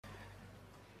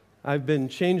I've been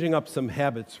changing up some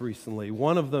habits recently.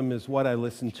 One of them is what I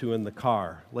listen to in the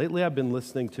car. Lately, I've been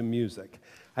listening to music.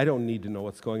 I don't need to know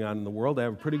what's going on in the world. I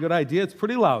have a pretty good idea. It's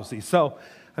pretty lousy. So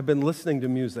I've been listening to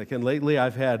music. And lately,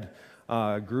 I've had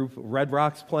a group, Red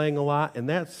Rocks, playing a lot. And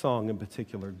that song in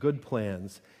particular, Good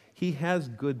Plans, He has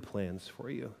good plans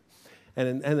for you.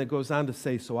 And it goes on to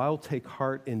say, so I'll take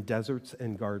heart in deserts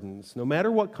and gardens. No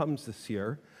matter what comes this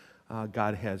year,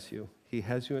 God has you. He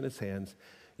has you in his hands.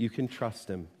 You can trust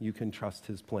him. You can trust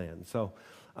his plan. So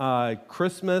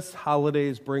Christmas,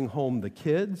 holidays bring home the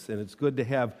kids, and it's good to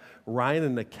have Ryan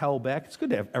and Nicole back. It's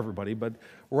good to have everybody, but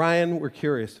Ryan, we're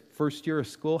curious. First year of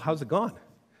school, how's it gone?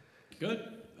 Good.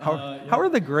 How are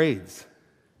the grades?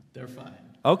 They're fine.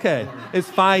 Okay. Is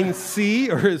fine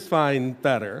C or is fine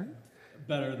better?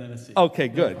 Better than a C. Okay,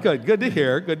 good. Good to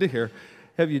hear. Good to hear.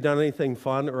 Have you done anything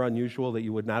fun or unusual that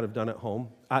you would not have done at home?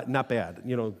 Not bad,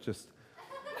 just...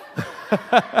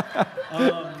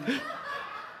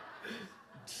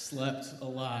 Slept a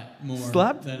lot more.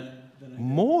 Slept? Than I did.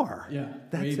 More? Yeah.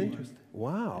 That's way more. interesting.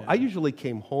 Wow. Yeah. I usually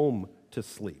came home to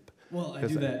sleep. Well, I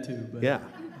do that too. But, Yeah.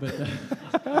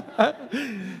 But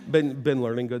Been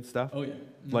learning good stuff? oh yeah.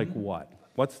 Mm-hmm. Like what?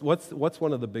 What's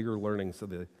one of the bigger learnings of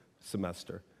the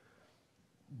semester?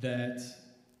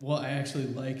 Well, I actually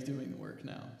like doing the work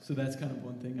now. So that's kind of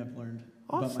one thing I've learned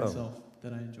about myself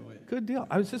that I enjoy. Good deal.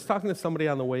 I was just talking to somebody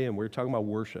on the way in. We were talking about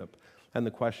worship. And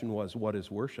the question was, what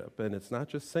is worship? And it's not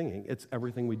just singing. It's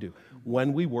everything we do.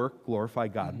 When we work, glorify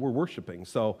God. We're worshiping.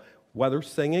 So whether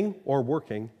singing or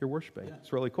working, you're worshiping. Yeah.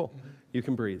 It's really cool. Mm-hmm. You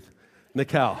can breathe.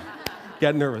 Nicole,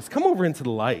 get nervous. Come over into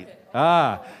the light.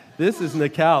 This is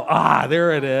Nicole.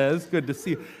 There it is. Good to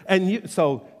see you. And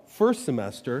so first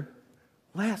semester,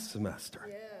 last semester.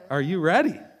 Yeah. Are you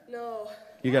ready? No.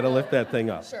 You got to lift that thing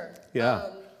up. Sure. Yeah.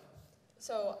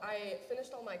 So I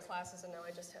finished all my classes, and now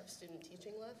I just have student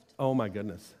teaching left. Oh, my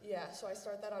goodness. Yeah, so I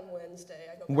start that on Wednesday.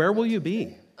 I go Where will you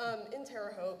Tuesday. be? In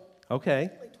Terre Haute.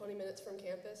 Okay. Like 20 minutes from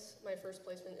campus. My first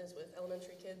placement is with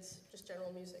elementary kids, just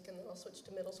general music, and then I'll switch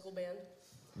to middle school band.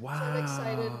 Wow. So I'm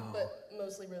excited, but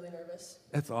mostly really nervous.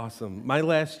 That's awesome. My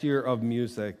last year of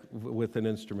music with an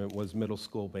instrument was middle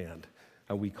school band.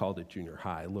 And we called it junior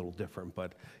high, a little different.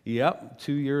 But,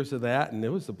 2 years of that, and it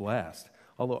was a blast.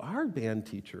 Although our band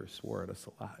teacher swore at us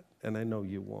a lot, and I know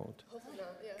you won't. Hopefully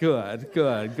not,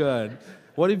 yeah. Good.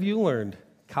 What have you learned?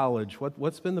 College,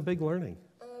 what's been the big learning?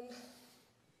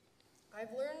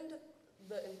 I've learned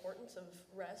the importance of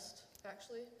rest,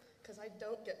 actually, because I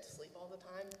don't get to sleep all the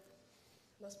time.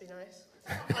 Must be nice.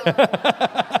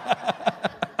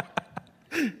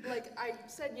 I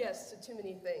said yes to too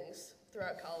many things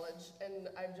throughout college, and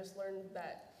I've just learned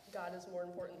that God is more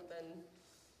important than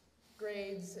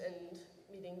grades and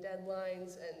meeting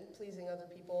deadlines and pleasing other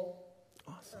people.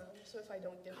 Awesome. So if I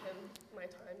don't give him my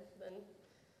time, then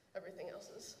everything else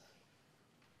is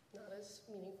not as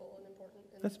meaningful and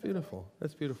important. That's beautiful.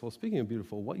 That's beautiful. Speaking of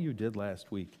beautiful, what you did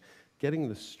last week, getting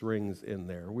the strings in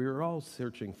there. We were all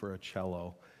searching for a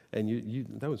cello, and you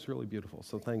that was really beautiful.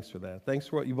 So thanks for that. Thanks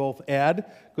for what you both add.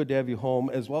 Good to have you home,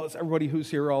 as well as everybody who's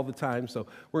here all the time. So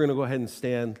we're going to go ahead and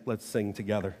stand. Let's sing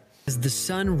together. As the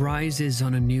sun rises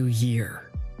on a new year,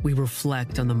 we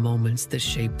reflect on the moments that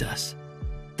shaped us,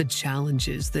 the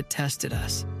challenges that tested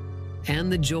us,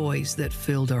 and the joys that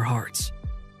filled our hearts.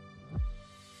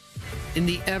 In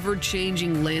the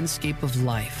ever-changing landscape of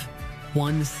life,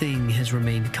 one thing has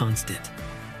remained constant: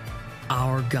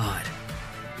 our God.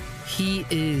 He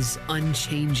is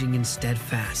unchanging and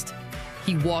steadfast.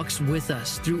 He walks with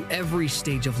us through every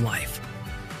stage of life.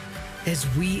 As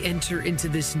we enter into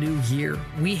this new year,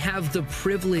 we have the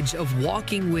privilege of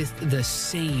walking with the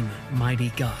same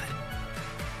mighty God.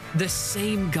 The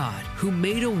same God who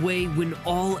made a way when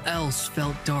all else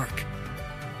felt dark.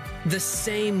 The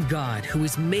same God who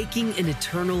is making an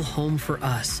eternal home for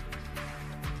us.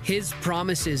 His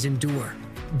promises endure,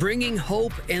 bringing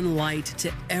hope and light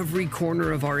to every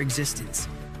corner of our existence.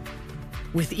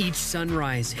 With each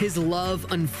sunrise, his love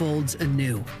unfolds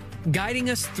anew,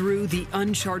 guiding us through the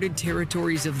uncharted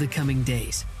territories of the coming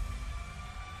days.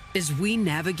 As we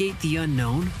navigate the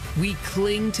unknown, we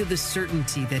cling to the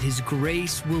certainty that his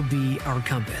grace will be our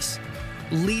compass,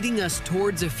 leading us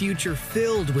towards a future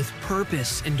filled with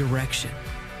purpose and direction.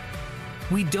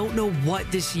 We don't know what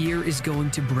this year is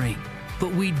going to bring,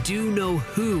 but we do know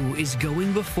who is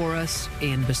going before us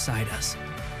and beside us.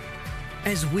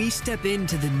 As we step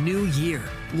into the new year,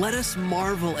 let us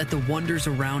marvel at the wonders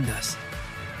around us.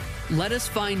 Let us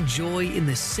find joy in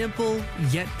the simple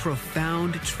yet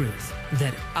profound truth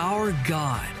that our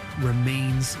God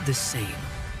remains the same.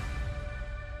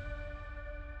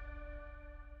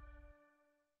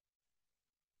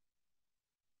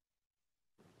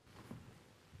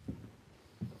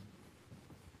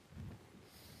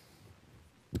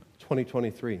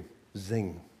 2023,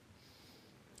 zing.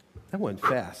 That went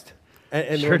fast.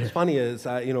 And Sure what's did. funny is,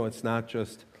 it's not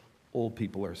just old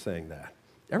people are saying that.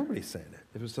 Everybody's saying it.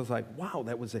 It was just like, wow,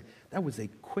 that was a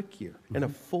quick year and a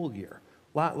full year.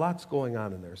 Lots going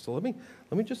on in there. So let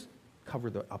me just cover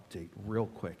the update real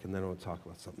quick, and then I'll talk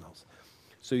about something else.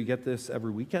 So you get this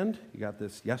every weekend. You got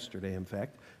this yesterday, in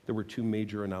fact. There were 2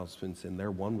 major announcements in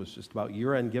there. One was just about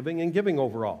year-end giving and giving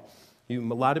overall. A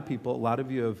lot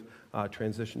of you have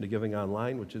transitioned to giving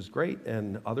online, which is great,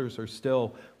 and others are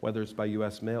still, whether it's by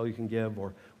U.S. mail you can give,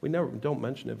 or we don't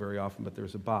mention it very often, but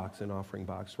there's an offering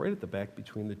box right at the back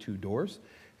between the 2 doors,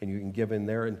 and you can give in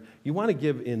there. And you want to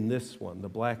give in this one, the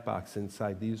black box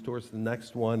inside these doors. The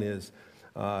next one is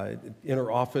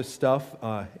inner office stuff.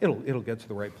 It'll get to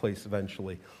the right place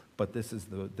eventually, but this is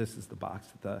the box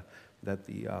that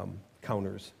the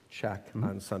counters check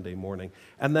on Sunday morning.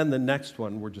 And then the next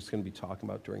one we're just going to be talking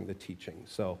about during the teaching.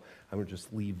 So I'm going to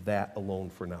just leave that alone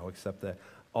for now, except that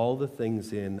all the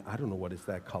things in, I don't know, what is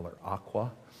that color?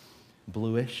 Aqua?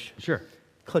 Bluish? Sure.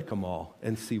 Click them all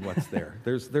and see what's there.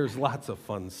 There's lots of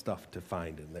fun stuff to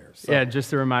find in there. So. Yeah,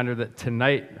 just a reminder that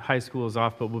tonight high school is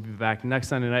off, but we'll be back next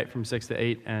Sunday night from 6 to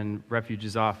 8, and Refuge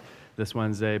is off this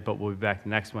Wednesday, but we'll be back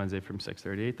next Wednesday from 6:30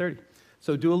 to 8:30.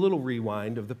 So do a little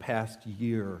rewind of the past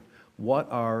year.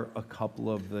 What are a couple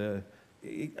of the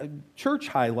church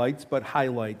highlights, but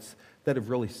highlights that have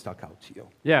really stuck out to you?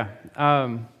 Yeah,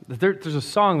 there's a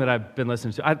song that I've been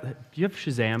listening to. Do you have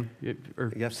Shazam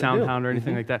or Yes, I do. SoundHound or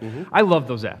anything like that? I love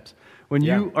those apps. When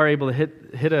you are able to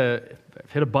hit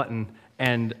a button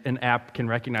and an app can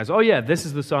recognize, oh yeah, this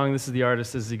is the song, this is the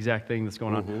artist, this is the exact thing that's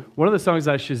going on. One of the songs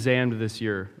I Shazammed this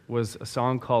year was a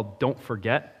song called "Don't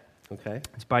Forget." Okay.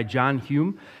 It's by John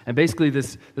Hume, and basically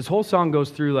this whole song goes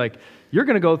through, like, you're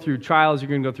going to go through trials, you're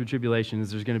going to go through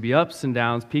tribulations, there's going to be ups and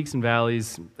downs, peaks and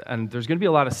valleys, and there's going to be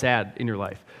a lot of sad in your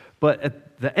life. But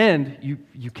at the end,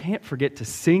 you can't forget to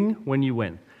sing when you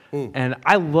win. And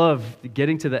I love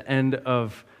getting to the end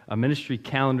of a ministry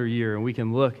calendar year, and we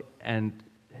can look and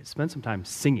spend some time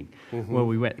singing when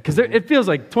we went. Because it feels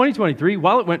like 2023,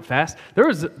 while it went fast,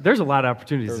 there's a lot of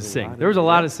opportunities to sing. There was a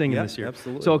lot of singing this year.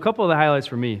 Absolutely. So a couple of the highlights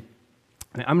for me.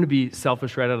 I'm going to be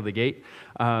selfish right out of the gate.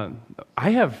 I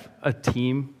have a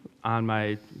team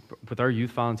with our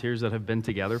youth volunteers that have been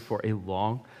together for a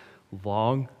long,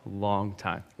 long, long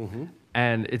time.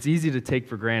 And it's easy to take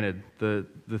for granted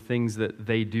the things that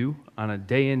they do on a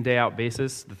day in, day out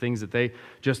basis, the things that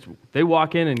they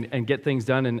walk in and get things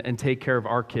done and take care of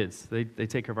our kids. They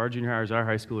take care of our junior hires, our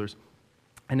high schoolers.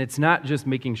 And it's not just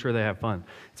making sure they have fun.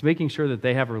 It's making sure that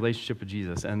they have a relationship with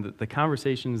Jesus. And the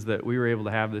conversations that we were able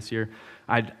to have this year,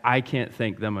 I can't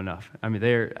thank them enough. I mean,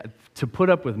 to put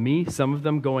up with me, some of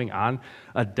them going on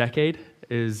a decade,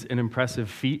 is an impressive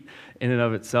feat in and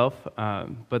of itself.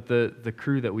 But the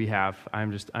crew that we have,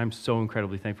 I'm so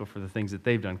incredibly thankful for the things that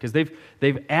they've done, because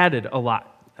they've added a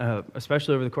lot,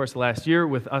 especially over the course of last year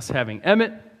with us having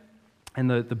Emmett. And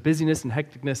the busyness and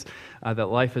hecticness that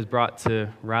life has brought to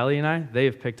Riley and I, they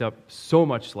have picked up so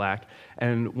much slack.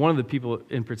 And one of the people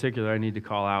in particular I need to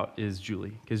call out is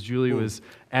Julie, because Julie was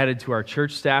added to our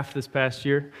church staff this past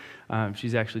year.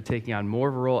 She's actually taking on more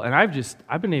of a role. And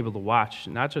I've been able to watch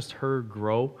not just her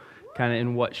grow kind of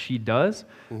in what she does,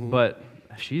 but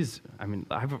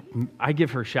I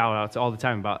give her shout outs all the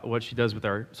time about what she does with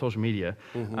our social media.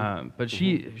 But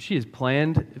she has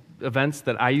planned events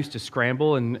that I used to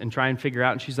scramble and try and figure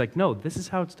out. And she's like, no, this is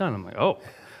how it's done. I'm like, oh,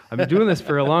 I've been doing this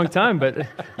for a long time, but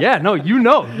yeah, no, you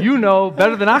know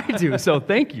better than I do. So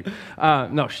thank you.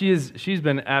 No, she's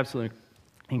been absolutely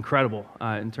incredible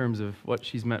in terms of what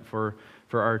she's meant for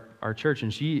our church.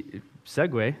 And she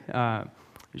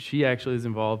actually is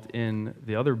involved in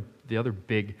the other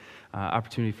big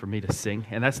opportunity for me to sing,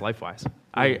 and that's LifeWise.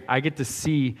 I get to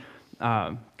see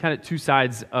kind of two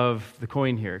sides of the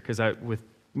coin here, because with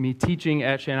me teaching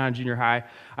at Shannon Junior High,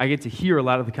 I get to hear a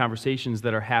lot of the conversations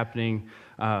that are happening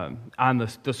on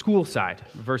the school side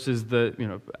versus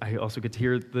I also get to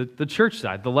hear the church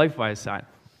side, the LifeWise side.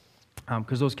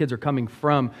 Because those kids are coming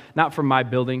not from my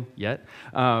building yet,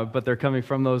 but they're coming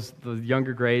from the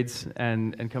younger grades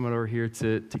and coming over here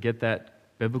to get that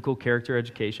biblical character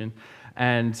education.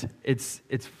 And it's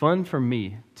fun for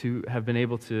me to have been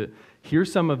able to hear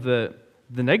some of the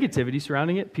negativity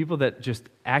surrounding it, people that just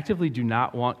actively do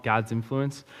not want God's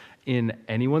influence in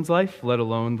anyone's life, let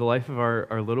alone the life of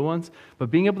our little ones,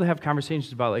 but being able to have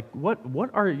conversations about, like, what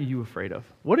are you afraid of?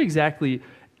 What exactly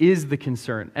is the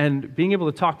concern? And being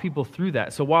able to talk people through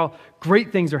that. So while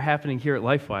great things are happening here at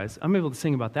LifeWise, I'm able to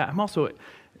sing about that. I'm also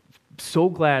so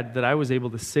glad that I was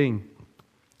able to sing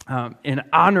in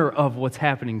honor of what's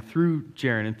happening through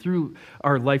Jaron and through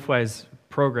our LifeWise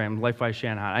program, Lifewise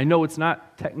Shanahan. I know it's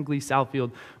not technically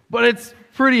Southfield, but it's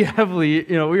pretty heavily,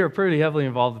 we are pretty heavily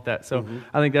involved with that. So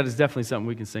I think that is definitely something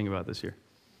we can sing about this year.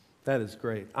 That is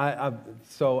great.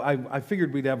 So I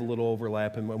figured we'd have a little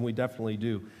overlap, and we definitely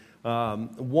do.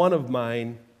 One of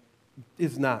mine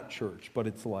is not church, but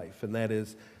it's life, and that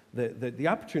is the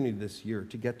opportunity this year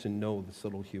to get to know this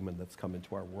little human that's come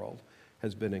into our world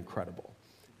has been incredible.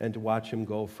 And to watch him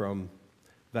go from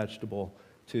vegetable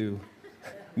to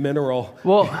mineral.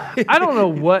 Well, I don't know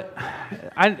what,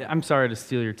 I'm sorry to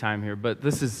steal your time here, but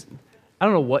I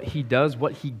don't know what he does,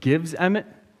 what he gives Emmett,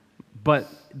 but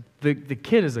the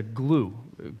kid is a glue,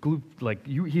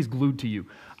 he's glued to you.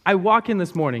 I walk in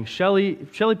this morning, Shelly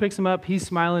picks him up, he's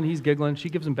smiling, he's giggling, she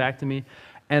gives him back to me,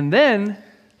 and then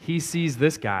he sees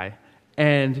this guy,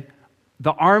 and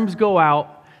the arms go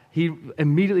out, he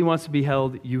immediately wants to be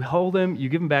held, you hold him, you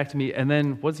give him back to me, and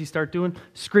then what does he start doing?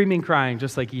 Screaming, crying,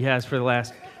 just like he has for the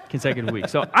last consecutive week.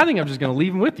 So I think I'm just going to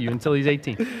leave him with you until he's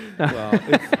 18.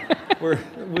 Well,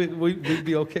 we'd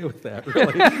be okay with that,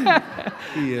 really.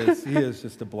 He is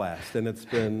just a blast, and it's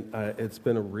been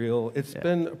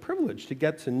a privilege to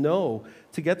get to know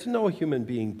a human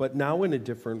being, but now in a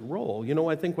different role.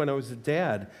 I think when I was a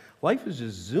dad, life was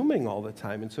just zooming all the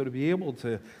time, and so to be able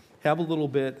to have a little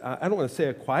bit, I don't want to say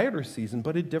a quieter season,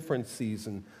 but a different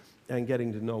season, and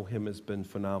getting to know him has been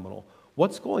phenomenal.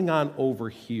 What's going on over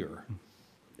here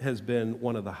has been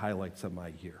one of the highlights of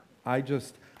my year.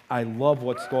 I love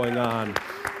what's going on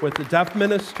with the deaf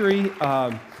ministry.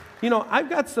 I've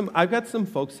got some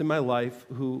folks in my life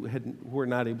who are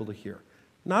not able to hear.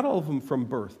 Not all of them from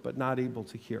birth, but not able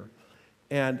to hear.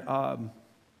 And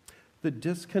the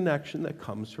disconnection that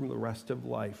comes from the rest of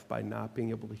life by not being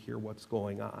able to hear what's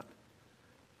going on.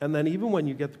 And then even when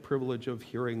you get the privilege of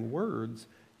hearing words,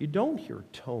 you don't hear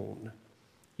tone.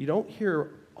 You don't hear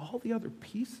all the other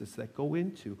pieces that go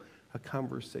into a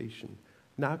conversation.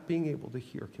 Not being able to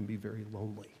hear can be very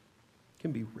lonely. It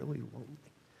can be really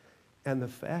lonely. And the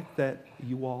fact that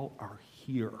you all are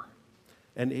here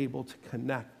and able to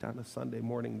connect on a Sunday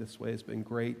morning this way has been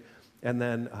great. And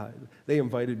then they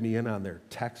invited me in on their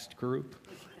text group.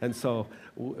 And so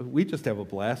we just have a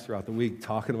blast throughout the week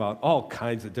talking about all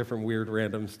kinds of different weird,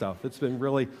 random stuff. It's been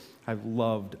really, I've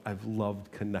loved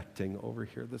connecting over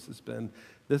here. This has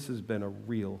been a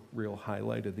real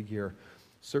highlight of the year.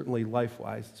 Certainly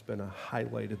life-wise, it's been a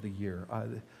highlight of the year.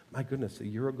 My goodness, a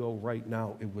year ago right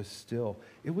now, it was still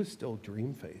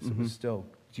dream phase. It was still,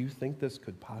 do you think this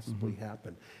could possibly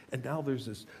happen? And now there's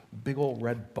this big old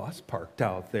red bus parked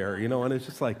out there, and it's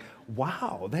just like,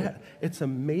 wow, it's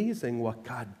amazing what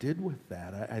God did with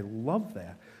that. I love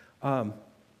that.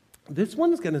 This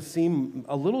one's going to seem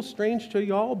a little strange to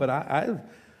y'all, but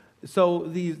so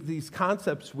these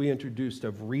concepts we introduced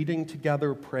of reading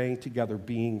together, praying together,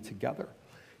 being together.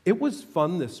 It was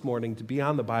fun this morning to be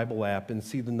on the Bible app and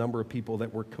see the number of people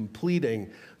that were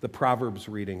completing the Proverbs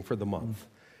reading for the month.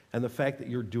 And the fact that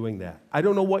you're doing that. I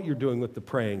don't know what you're doing with the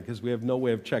praying because we have no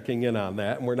way of checking in on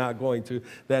that, and we're not going to.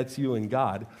 That's you and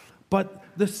God. But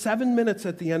the 7 minutes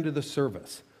at the end of the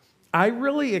service, I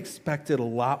really expected a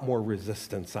lot more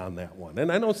resistance on that one.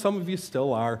 And I know some of you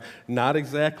still are not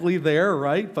exactly there,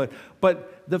 right?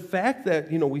 But the fact that,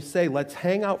 we say, let's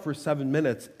hang out for 7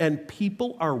 minutes, and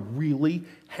people are really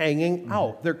hanging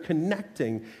out. They're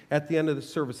connecting at the end of the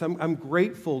service. I'm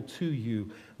grateful to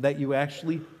you that you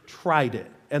actually tried it,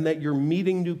 and that you're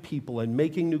meeting new people and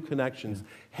making new connections,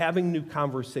 having new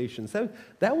conversations.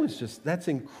 That's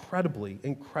incredibly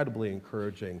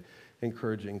encouraging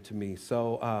to me.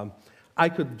 So I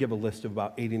could give a list of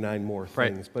about 89 more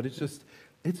things, but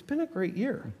it's been a great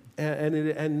year.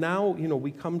 And now,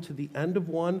 we come to the end of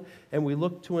one and we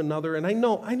look to another, and I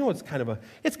know it's kind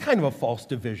of a false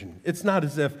division. It's not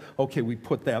as if, okay, we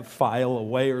put that file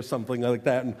away or something like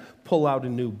that and pull out a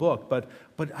new book, but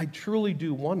I truly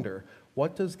do wonder,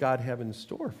 what does God have in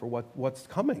store for what's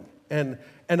coming? And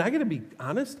I got to be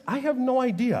honest, I have no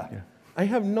idea. Yeah. I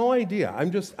have no idea.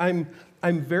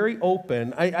 I'm very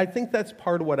open. I think that's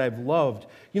part of what I've loved.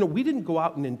 We didn't go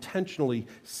out and intentionally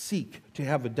seek to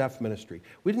have a deaf ministry.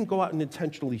 We didn't go out and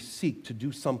intentionally seek to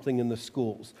do something in the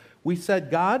schools. We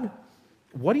said, God,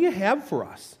 what do you have for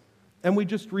us? And we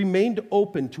just remained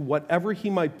open to whatever he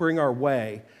might bring our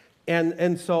way.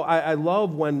 And so I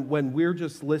love when we're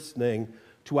just listening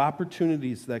to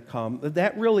opportunities that come.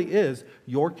 That really is,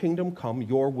 your kingdom come,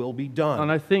 your will be done.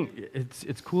 And I think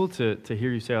it's cool to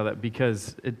hear you say all that,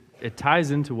 because it ties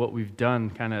into what we've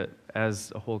done kind of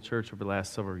as a whole church over the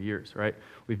last several years, right?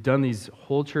 We've done these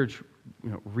whole church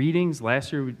readings.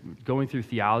 Last year, going through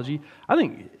theology. I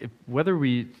think whether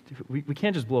we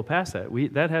can't just blow past that.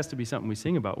 That has to be something we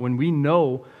sing about. When we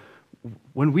know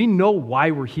when we know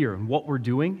why we're here and what we're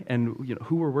doing and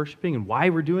who we're worshiping and why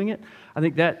we're doing it, I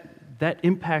think that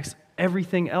impacts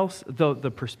everything else,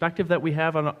 the perspective that we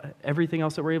have on everything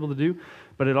else that we're able to do,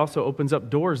 but it also opens up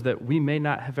doors that we may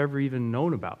not have ever even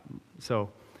known about. So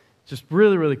just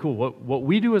really, really cool. What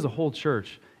we do as a whole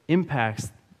church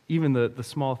impacts even the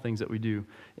small things that we do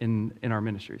in our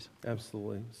ministries.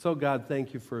 Absolutely. So God,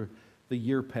 thank you for the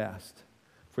year past,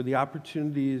 for the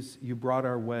opportunities you brought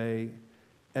our way,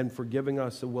 and for giving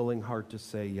us a willing heart to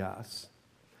say yes.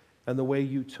 And the way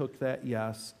you took that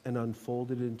yes and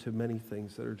unfolded into many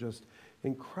things that are just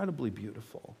incredibly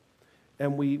beautiful.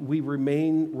 And we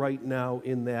remain right now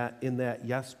in that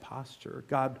yes posture.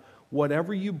 God,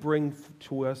 whatever you bring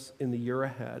to us in the year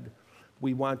ahead,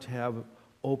 we want to have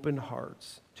open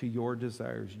hearts to your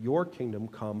desires. Your kingdom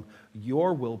come,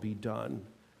 your will be done.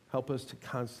 Help us to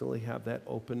constantly have that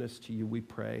openness to you, we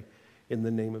pray, in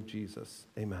the name of Jesus.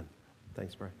 Amen.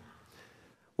 Thanks, Brian.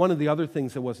 One of the other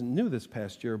things that wasn't new this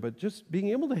past year, but just being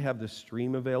able to have this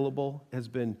stream available has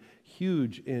been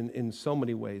huge in so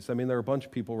many ways. I mean, there are a bunch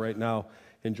of people right now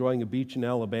enjoying a beach in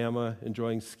Alabama,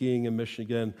 enjoying skiing in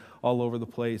Michigan, all over the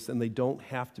place, and they don't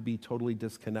have to be totally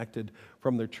disconnected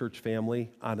from their church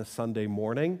family on a Sunday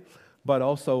morning. But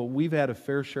also, we've had a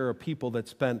fair share of people that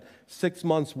spent 6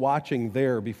 months watching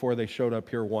there before they showed up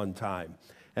here one time.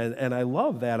 And I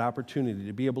love that opportunity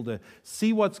to be able to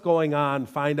see what's going on,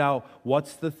 find out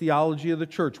what's the theology of the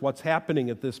church, what's happening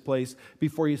at this place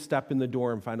before you step in the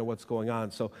door and find out what's going on.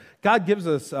 So God gives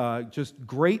us just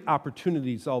great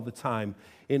opportunities all the time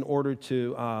in order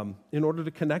to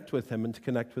connect with Him and to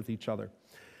connect with each other.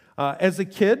 As a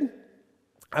kid,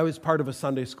 I was part of a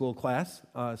Sunday school class,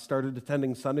 started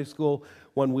attending Sunday school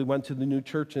when we went to the new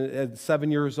church at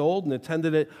 7 years old and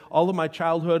attended it all of my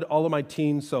childhood, all of my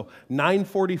teens. So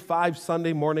 9:45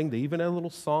 Sunday morning, they even had a little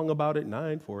song about it,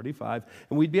 9:45.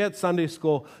 And we'd be at Sunday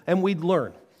school and we'd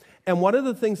learn. And one of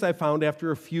the things I found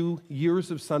after a few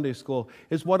years of Sunday school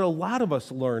is what a lot of us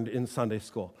learned in Sunday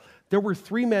school. There were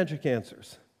 3 magic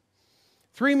answers.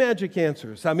 3 magic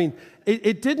answers. I mean,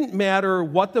 it didn't matter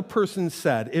what the person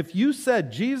said. If you said,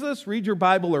 Jesus, read your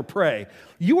Bible or pray,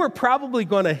 you were probably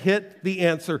going to hit the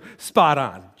answer spot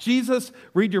on. Jesus,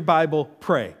 read your Bible,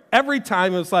 pray. Every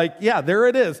time it was like, yeah, there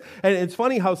it is. And it's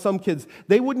funny how some kids,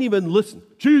 they wouldn't even listen.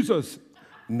 Jesus.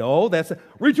 No, that's,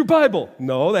 read your Bible.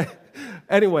 No,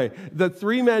 anyway, the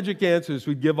 3 magic answers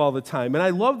we'd give all the time. And I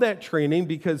love that training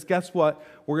because guess what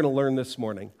we're going to learn this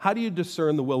morning? How do you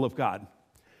discern the will of God?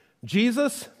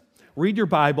 Jesus, read your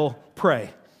Bible, pray.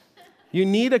 You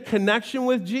need a connection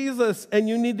with Jesus, and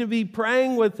you need to be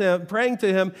praying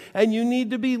to Him, and you need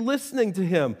to be listening to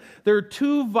Him. There are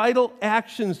 2 vital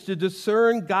actions to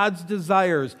discern God's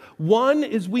desires. One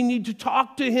is we need to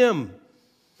talk to Him,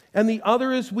 and the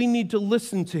other is we need to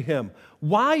listen to Him.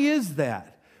 Why is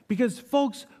that? Because,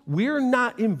 folks, we're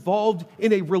not involved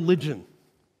in a religion.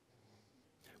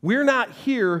 We're not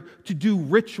here to do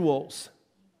rituals.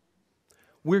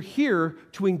 We're here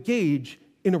to engage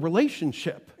in a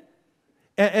relationship.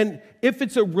 And if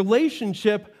it's a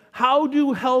relationship, how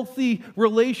do healthy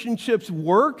relationships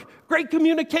work? Great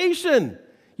communication.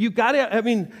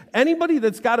 Anybody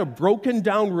that's got a broken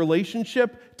down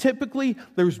relationship, typically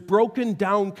there's broken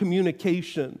down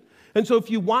communication. And so if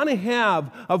you want to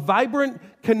have a vibrant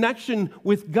connection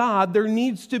with God, there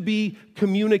needs to be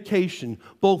communication,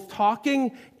 both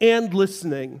talking and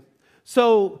listening.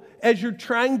 So as you're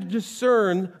trying to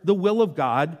discern the will of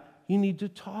God, you need to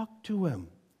talk to Him.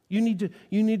 You need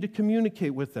to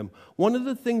communicate with Him. One of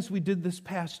the things we did this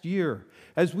past year,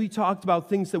 as we talked about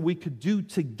things that we could do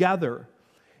together,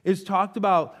 is talked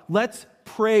about let's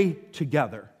pray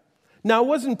together. Now, it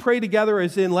wasn't pray together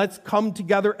as in let's come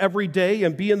together every day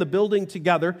and be in the building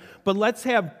together, but let's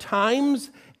have times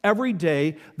every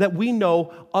day that we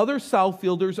know other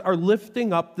Southfielders are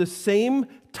lifting up the same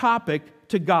topic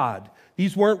to God.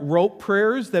 These weren't rote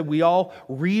prayers that we all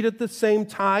read at the same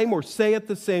time or say at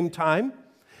the same time.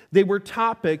 They were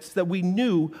topics that we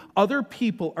knew other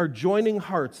people are joining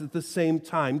hearts at the same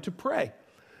time to pray.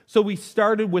 So we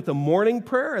started with a morning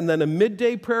prayer and then a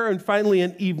midday prayer and finally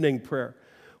an evening prayer.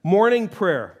 Morning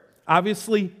prayer,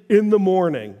 obviously in the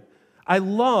morning. I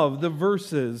love the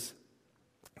verses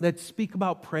that speak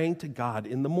about praying to God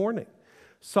in the morning.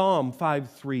 Psalm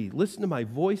 5:3, listen to my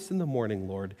voice in the morning,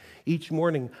 Lord. Each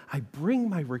morning I bring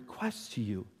my requests to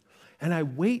you, and I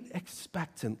wait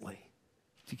expectantly.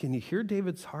 Can you hear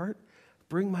David's heart?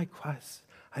 Bring my requests.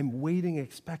 I'm waiting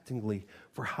expectantly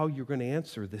for how you're going to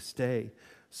answer this day.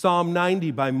 Psalm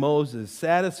 90 by Moses,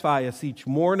 satisfy us each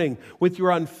morning with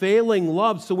your unfailing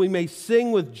love so we may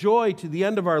sing with joy to the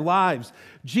end of our lives.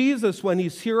 Jesus, when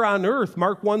he's here on earth,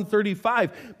 Mark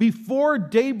 1:35, before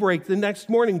daybreak the next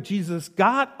morning, Jesus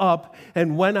got up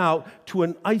and went out to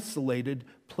an isolated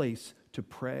place to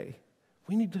pray.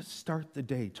 We need to start the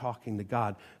day talking to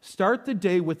God. Start the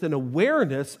day with an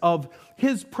awareness of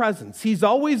his presence. He's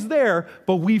always there,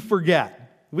 but we forget.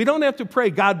 We don't have to pray,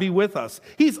 God be with us.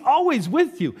 He's always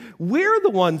with you. We're the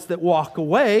ones that walk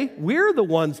away. We're the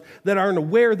ones that aren't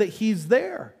aware that he's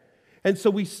there. And so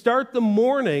we start the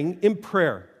morning in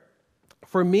prayer.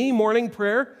 For me, morning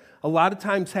prayer a lot of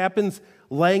times happens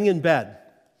laying in bed.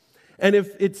 And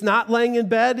if it's not laying in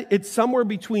bed, it's somewhere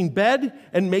between bed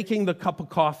and making the cup of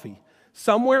coffee.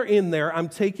 Somewhere in there, I'm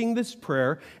taking this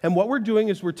prayer, and what we're doing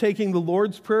is we're taking the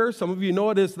Lord's Prayer. Some of you know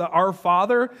it as the Our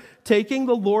Father, taking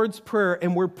the Lord's Prayer,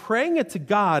 and we're praying it to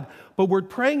God, but we're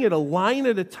praying it a line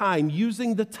at a time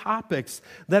using the topics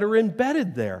that are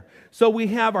embedded there. So we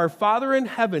have Our Father in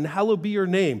heaven, hallowed be your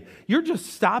name. You're just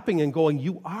stopping and going,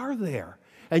 you are there.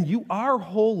 And you are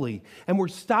holy, and we're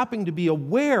stopping to be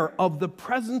aware of the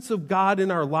presence of God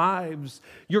in our lives.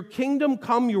 Your kingdom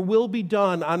come, your will be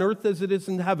done on earth as it is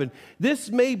in heaven. This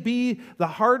may be the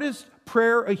hardest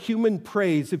prayer a human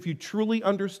prays if you truly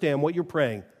understand what you're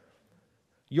praying.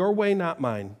 Your way, not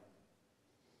mine.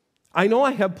 I know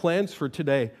I have plans for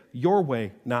today. Your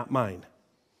way, not mine.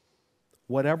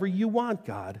 Whatever you want,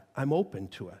 God, I'm open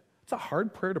to it. It's a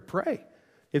hard prayer to pray,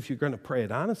 if you're going to pray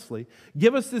it honestly.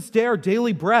 Give us this day our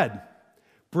daily bread,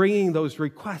 bringing those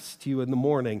requests to you in the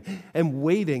morning and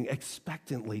waiting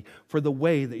expectantly for the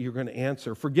way that you're going to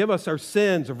answer. Forgive us our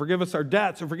sins, or forgive us our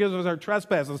debts, or forgive us our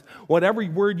trespasses, whatever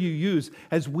word you use,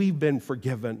 as we've been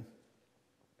forgiven.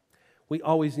 We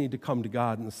always need to come to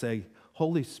God and say,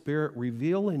 Holy Spirit,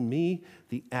 reveal in me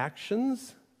the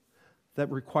actions that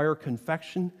require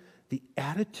confession, the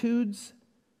attitudes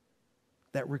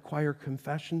that require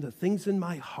confession, the things in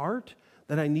my heart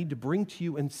that I need to bring to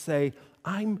you and say,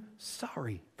 I'm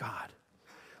sorry, God.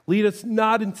 Lead us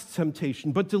not into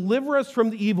temptation, but deliver us from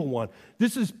the evil one.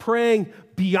 This is praying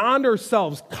beyond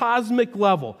ourselves, cosmic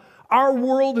level. Our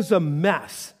world is a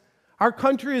mess. Our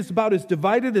country is about as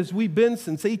divided as we've been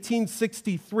since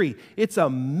 1863. It's a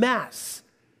mess.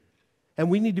 And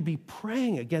we need to be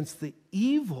praying against the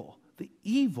evil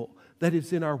that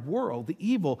is in our world, the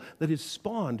evil that is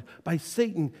spawned by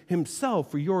Satan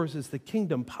himself. For yours is the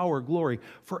kingdom, power, glory,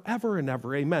 forever and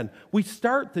ever. Amen. We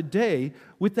start the day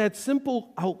with that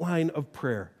simple outline of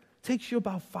prayer. It takes you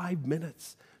about 5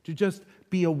 minutes to just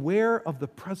be aware of the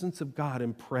presence of God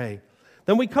and pray.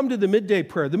 Then we come to the midday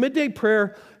prayer. The midday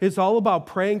prayer is all about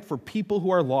praying for people who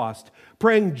are lost,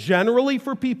 praying generally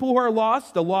for people who are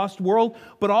lost, a lost world,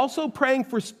 but also praying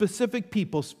for specific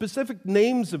people, specific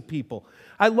names of people.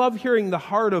 I love hearing the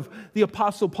heart of the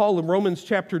Apostle Paul in Romans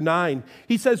chapter 9.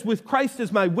 He says, with Christ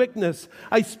as my witness,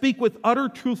 I speak with utter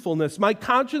truthfulness. My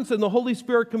conscience and the Holy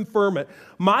Spirit confirm it.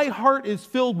 My heart is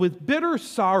filled with bitter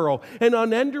sorrow and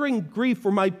unending grief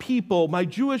for my people, my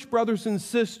Jewish brothers and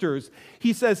sisters.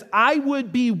 He says, I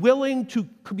would be willing to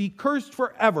be cursed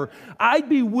forever. I'd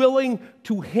be willing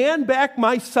to hand back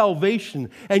my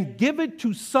salvation and give it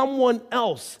to someone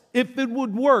else if it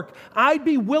would work. I'd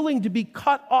be willing to be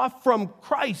cut off from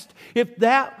Christ if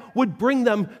that would bring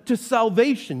them to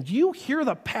salvation. Do you hear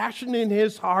the passion in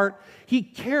his heart? He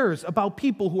cares about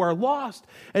people who are lost.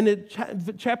 And in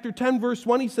chapter 10, verse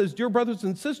 1, he says, dear brothers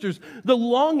and sisters, the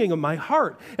longing of my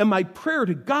heart and my prayer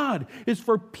to God is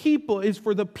for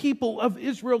the people of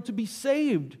Israel to be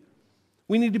saved.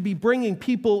 We need to be bringing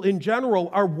people in general,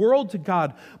 our world, to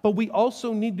God, but we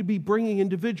also need to be bringing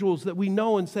individuals that we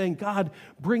know and saying, God,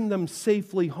 bring them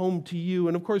safely home to you.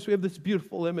 And of course, we have this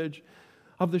beautiful image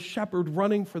of the shepherd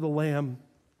running for the lamb.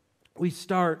 We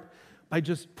start by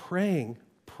just praying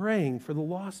for the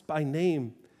lost by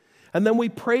name. And then we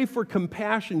pray for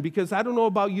compassion, because I don't know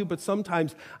about you, but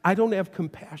sometimes I don't have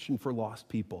compassion for lost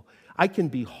people. I can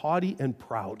be haughty and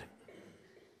proud,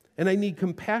 and I need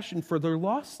compassion for their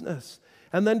lostness.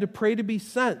 And then to pray to be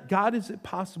sent. God, is it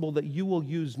possible that you will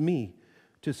use me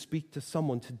to speak to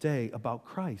someone today about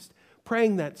Christ?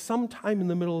 Praying that sometime in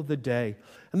the middle of the day.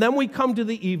 And then we come to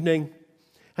the evening,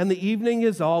 and the evening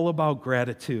is all about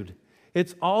gratitude.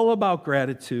 It's all about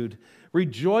gratitude.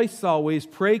 Rejoice always,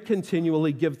 pray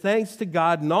continually, give thanks to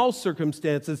God in all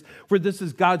circumstances, for this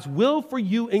is God's will for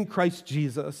you in Christ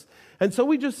Jesus. And so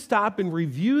we just stop and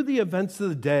review the events of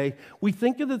the day. We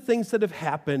think of the things that have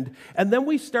happened, and then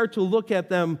we start to look at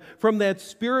them from that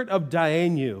spirit of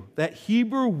dayenu, that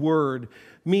Hebrew word,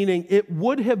 meaning it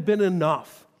would have been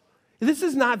enough. This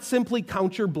is not simply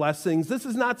count your blessings. This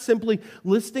is not simply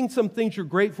listing some things you're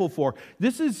grateful for.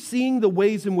 This is seeing the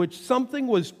ways in which something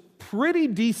was pretty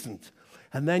decent,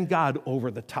 and then God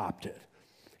over the topped it.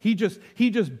 He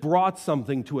just brought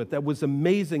something to it that was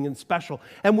amazing and special.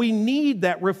 And we need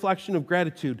that reflection of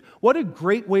gratitude. What a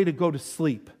great way to go to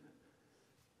sleep.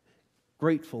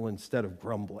 Grateful instead of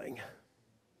grumbling.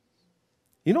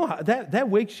 You know how that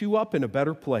wakes you up in a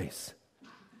better place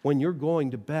when you're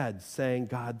going to bed saying,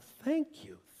 God, thank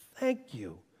you, thank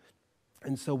you.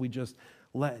 And so we just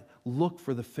look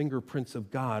for the fingerprints of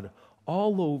God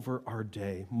all over our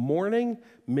day, morning,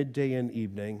 midday, and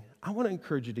evening. I want to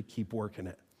encourage you to keep working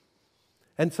it.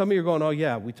 And some of you are going, oh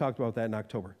yeah, we talked about that in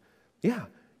October. Yeah,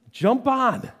 jump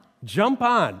on.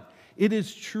 It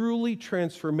is truly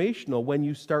transformational when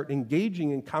you start engaging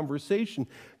in conversation.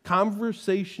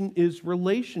 Conversation is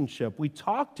relationship. We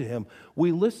talk to him.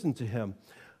 We listen to him.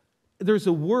 There's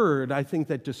a word, I think,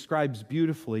 that describes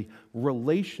beautifully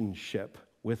relationship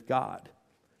with God.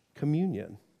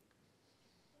 Communion.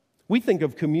 We think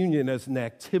of communion as an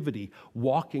activity,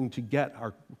 walking to get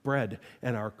our bread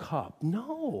and our cup.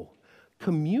 No.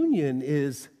 Communion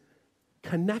is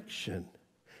connection,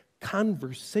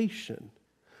 conversation,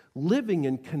 living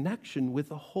in connection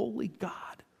with a holy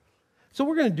God. So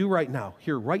what we're going to do right now,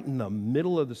 here, right in the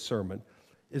middle of the sermon,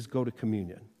 is go to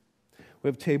communion. We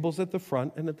have tables at the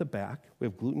front and at the back. We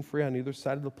have gluten-free on either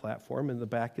side of the platform and the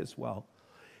back as well.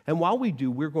 And while we do,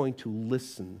 we're going to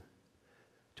listen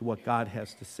to what God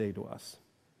has to say to us.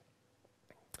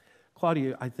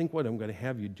 Claudia, I think what I'm going to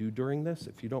have you do during this,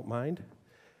 if you don't mind,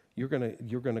 you're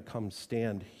going to come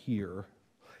stand here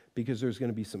because there's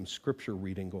going to be some scripture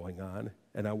reading going on,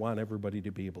 and I want everybody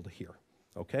to be able to hear,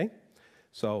 okay?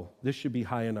 So this should be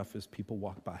high enough as people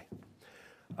walk by.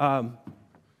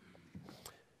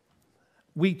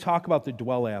 We talk about the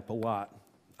Dwell app a lot.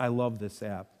 I love this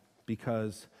app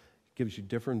because it gives you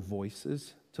different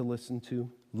voices to listen to,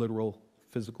 literal,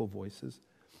 physical voices.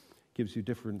 It gives you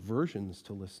different versions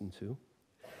to listen to,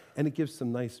 and it gives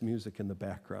some nice music in the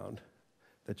background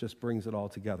that just brings it all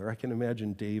together. I can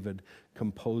imagine David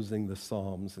composing the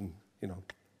Psalms and,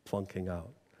 plunking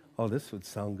out. Oh, this would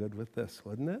sound good with this,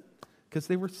 wouldn't it? Because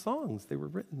they were songs. They were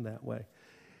written that way.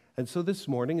 And so this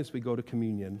morning, as we go to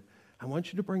communion, I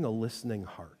want you to bring a listening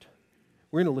heart.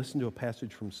 We're going to listen to a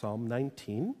passage from Psalm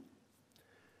 19,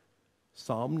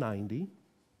 Psalm 90,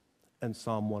 and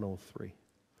Psalm 103.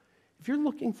 If you're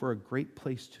looking for a great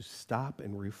place to stop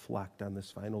and reflect on this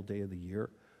final day of the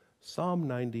year, Psalm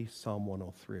 90, Psalm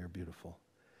 103 are beautiful.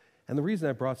 And the reason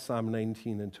I brought Psalm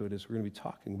 19 into it is we're going to be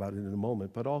talking about it in a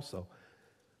moment, but also,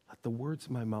 let the words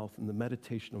of my mouth and the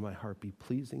meditation of my heart be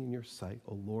pleasing in your sight,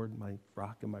 O Lord, my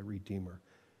rock and my redeemer.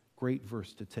 Great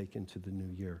verse to take into the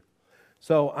new year.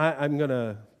 So I'm going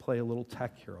to play a little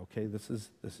tech here, okay? This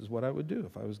is what I would do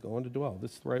if I was going to Dwell.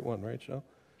 This is the right one, right, Joe?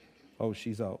 Oh,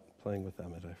 she's out playing with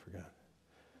Emmett, I forgot.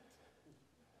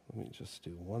 Let me just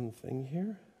do one thing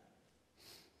here.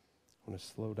 I'm going to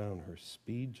slow down her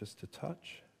speed just a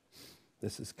touch.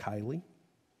 This is Kylie,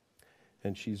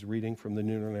 and she's reading from the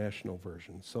New International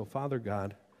Version. So, Father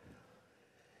God,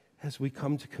 as we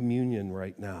come to communion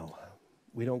right now,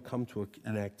 we don't come to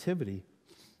an activity.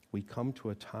 We come to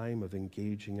a time of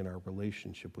engaging in our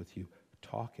relationship with you,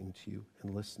 talking to you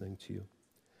and listening to you.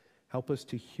 Help us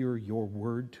to hear your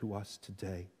word to us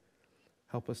today.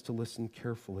 Help us to listen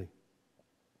carefully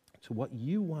to what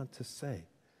you want to say.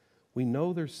 We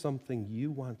know there's something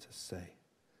you want to say.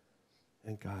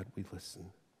 And God, we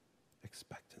listen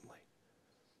expectantly.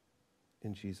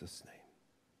 In Jesus'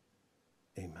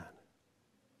 name, amen.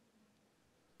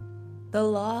 The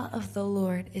law of the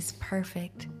Lord is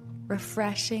perfect,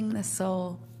 refreshing the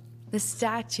soul. The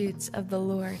statutes of the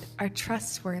Lord are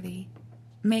trustworthy,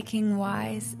 making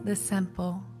wise the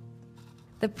simple.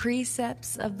 The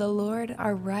precepts of the Lord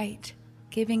are right,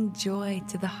 giving joy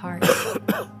to the heart.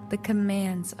 The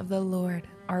commands of the Lord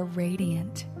are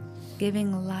radiant,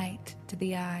 giving light to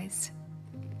the eyes.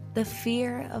 The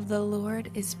fear of the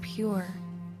Lord is pure,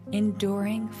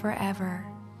 enduring forever.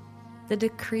 The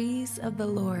decrees of the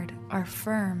Lord are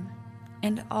firm,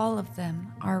 and all of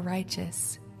them are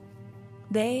righteous.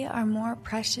 They are more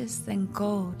precious than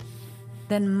gold,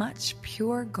 than much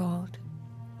pure gold.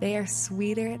 They are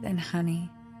sweeter than honey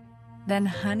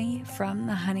from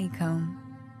the honeycomb.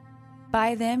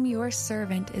 By them your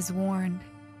servant is warned.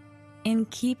 In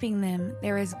keeping them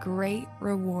there is great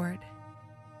reward.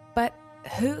 But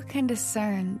who can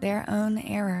discern their own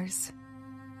errors?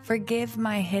 Forgive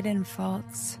my hidden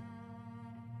faults.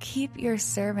 Keep your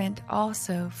servant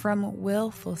also from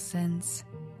willful sins.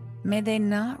 May they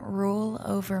not rule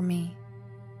over me.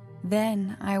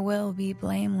 Then I will be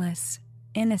blameless,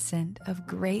 innocent of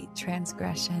great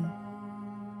transgression.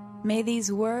 May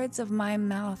these words of my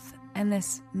mouth and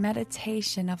this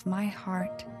meditation of my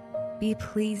heart be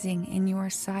pleasing in your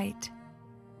sight,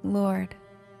 Lord,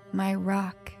 my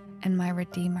rock and my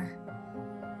redeemer.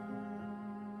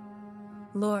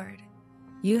 Lord,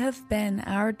 you have been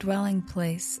our dwelling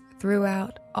place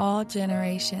throughout all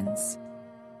generations.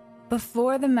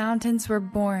 Before the mountains were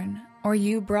born, or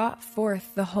you brought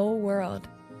forth the whole world,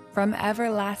 from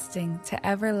everlasting to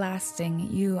everlasting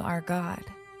you are God.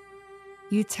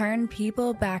 You turn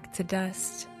people back to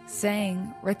dust,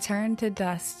 saying, "Return to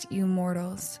dust, you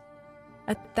mortals."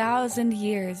 1,000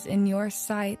 years in your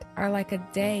sight are like a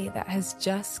day that has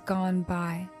just gone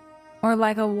by, or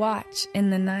like a watch in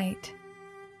the night.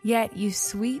 Yet you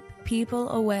sweep people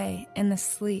away in the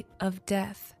sleep of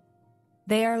death.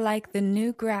 They are like the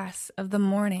new grass of the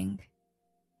morning.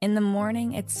 In the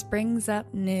morning it springs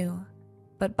up new,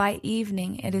 but by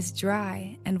evening it is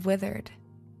dry and withered.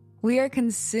 We are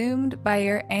consumed by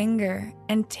your anger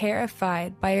and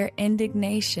terrified by your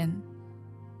indignation.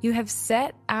 You have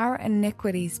set our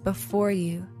iniquities before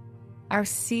you, our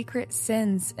secret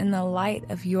sins in the light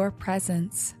of your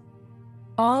presence.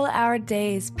 All our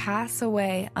days pass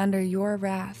away under your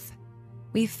wrath.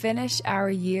 We finish our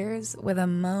years with a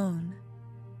moan.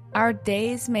 Our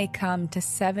days may come to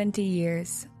 70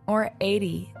 years, or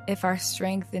 80 if our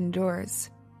strength endures.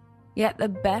 Yet the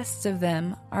best of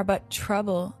them are but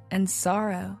trouble and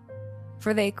sorrow,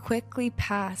 for they quickly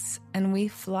pass and we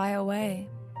fly away.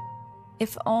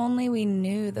 If only we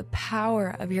knew the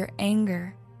power of your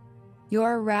anger.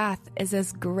 Your wrath is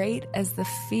as great as the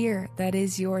fear that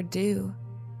is your due.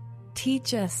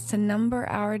 Teach us to number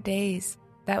our days,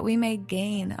 that we may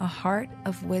gain a heart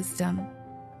of wisdom.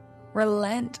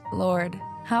 Relent, Lord,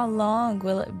 how long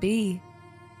will it be?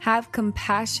 Have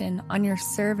compassion on your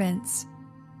servants.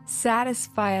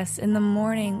 Satisfy us in the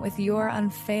morning with your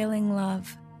unfailing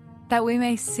love, that we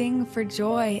may sing for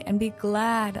joy and be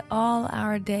glad all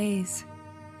our days.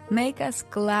 Make us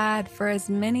glad for as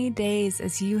many days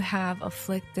as you have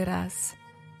afflicted us,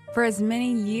 for as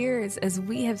many years as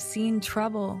we have seen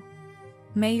trouble.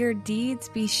 May your deeds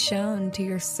be shown to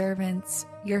your servants,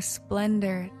 your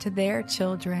splendor to their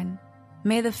children.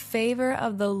 May the favor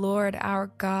of the Lord our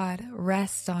God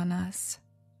rest on us.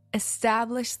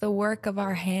 Establish the work of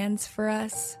our hands for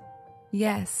us.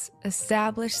 Yes,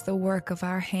 establish the work of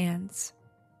our hands.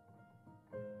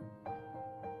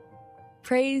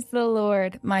 Praise the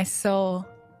Lord, my soul.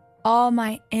 All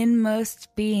my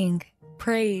inmost being,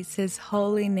 praise his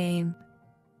holy name.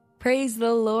 Praise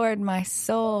the Lord, my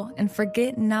soul, and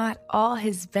forget not all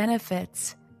his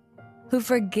benefits, who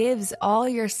forgives all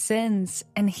your sins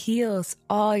and heals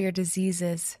all your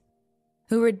diseases,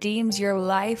 who redeems your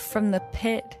life from the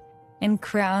pit and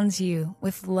crowns you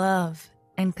with love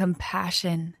and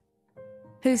compassion,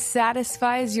 who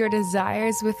satisfies your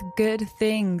desires with good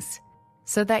things,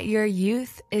 so that your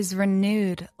youth is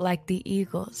renewed like the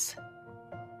eagles.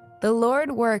 The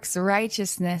Lord works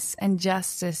righteousness and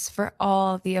justice for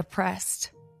all the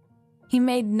oppressed. He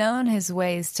made known his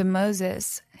ways to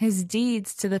Moses, his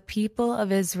deeds to the people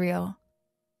of Israel.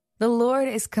 The Lord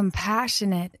is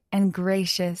compassionate and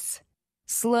gracious,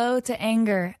 slow to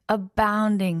anger,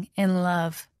 abounding in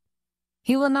love.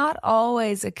 He will not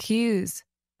always accuse,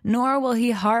 nor will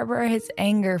he harbor his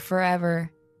anger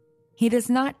forever. He does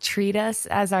not treat us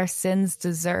as our sins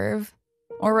deserve,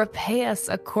 or repay us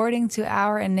according to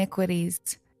our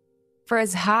iniquities. For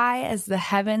as high as the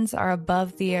heavens are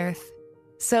above the earth,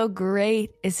 so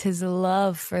great is his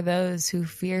love for those who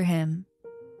fear him.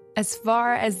 As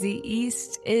far as the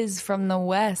east is from the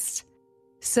west,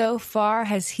 so far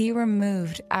has he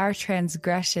removed our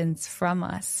transgressions from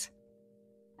us.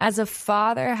 As a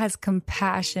father has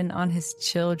compassion on his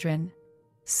children,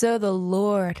 so the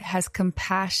Lord has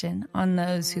compassion on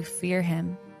those who fear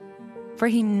him. For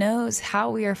he knows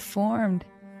how we are formed.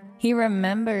 He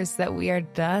remembers that we are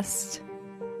dust.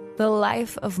 The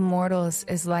life of mortals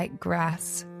is like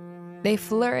grass. They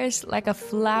flourish like a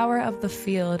flower of the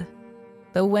field.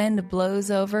 The wind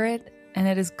blows over it, and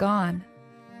it is gone,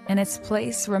 and its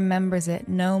place remembers it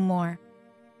no more.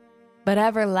 But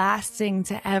everlasting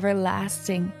to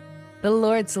everlasting, the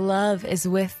Lord's love is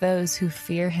with those who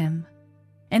fear him,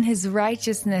 and his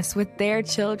righteousness with their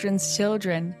children's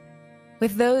children,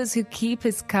 with those who keep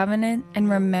his covenant and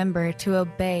remember to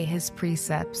obey his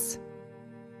precepts.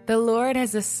 The Lord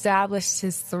has established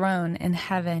his throne in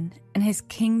heaven, and his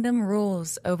kingdom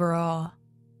rules over all.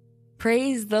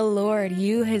 Praise the Lord,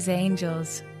 you his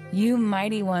angels, you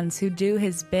mighty ones who do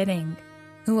his bidding,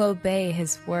 who obey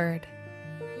his word.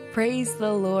 Praise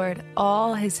the Lord,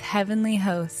 all his heavenly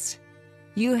hosts,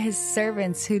 you his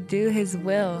servants who do his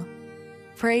will.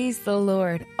 Praise the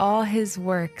Lord, all his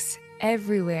works,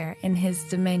 everywhere in his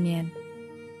dominion.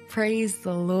 Praise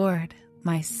the Lord,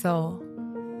 my soul.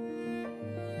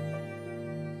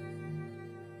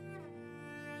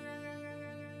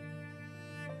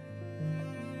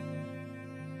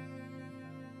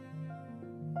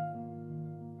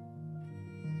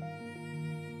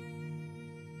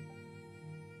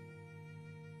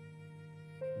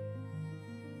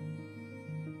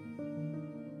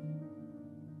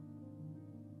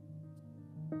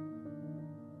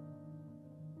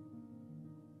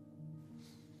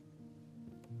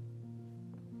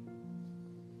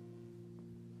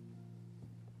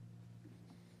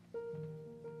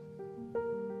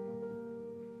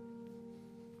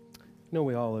 You know,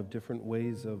 we all have different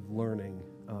ways of learning.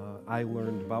 I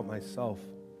learned about myself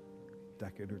a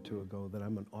decade or two ago that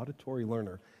I'm an auditory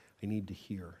learner. I need to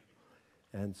hear.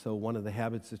 And so one of the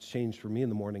habits that's changed for me in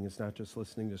the morning is not just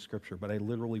listening to Scripture, but I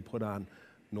literally put on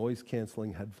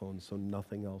noise-canceling headphones so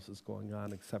nothing else is going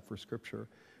on except for Scripture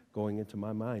going into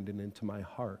my mind and into my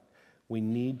heart. We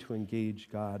need to engage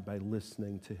God by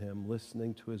listening to him,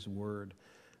 listening to his word.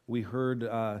 We heard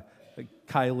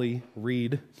Kylie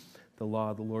read, "The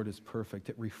law of the Lord is perfect.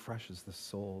 It refreshes the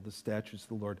soul. The statutes of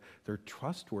the Lord, they're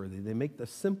trustworthy. They make the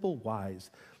simple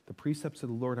wise. The precepts of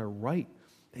the Lord are right.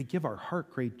 They give our heart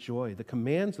great joy. The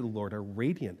commands of the Lord are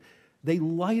radiant. They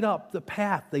light up the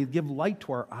path. They give light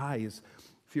to our eyes.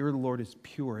 Fear of the Lord is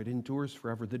pure. It endures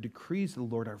forever. The decrees of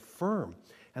the Lord are firm,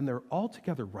 and they're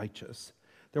altogether righteous.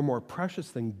 They're more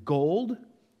precious than gold,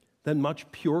 than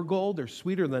much pure gold. They're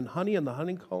sweeter than honey and the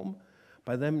honeycomb.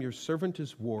 By them your servant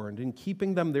is warned. In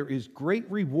keeping them there is great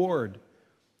reward."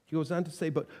 He goes on to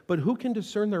say, but who can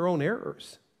discern their own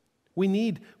errors? We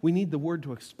need the word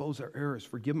to expose our errors.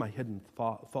 Forgive my hidden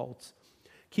faults.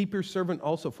 Keep your servant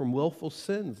also from willful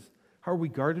sins. How are we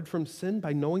guarded from sin?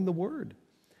 By knowing the word.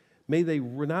 May they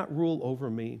not rule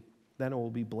over me. Then I will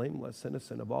be blameless,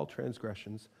 innocent of all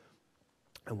transgressions.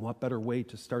 And what better way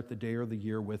to start the day or the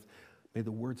year with, may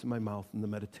the words of my mouth and the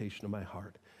meditation of my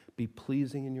heart be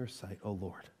pleasing in your sight, O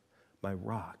Lord, my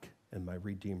rock and my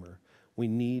redeemer. We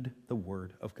need the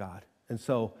word of God. And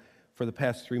so for the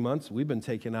past 3 months, we've been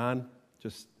taking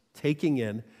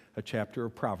in a chapter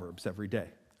of Proverbs every day.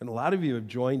 And a lot of you have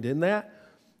joined in that,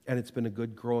 and it's been a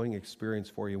good growing experience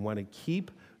for you. You want to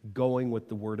keep going with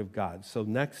the word of God. So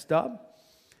next up,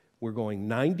 we're going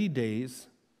 90 days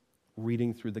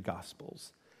reading through the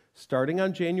Gospels, starting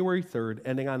on January 3rd,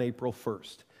 ending on April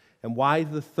 1st. And why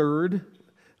the 3rd?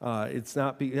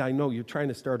 I know you're trying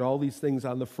to start all these things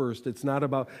on the 1st. It's not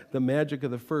about the magic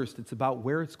of the 1st. It's about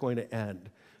where it's going to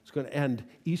end. It's going to end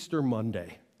Easter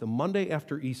Monday, the Monday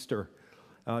after Easter.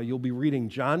 You'll be reading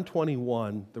John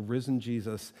 21, the risen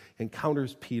Jesus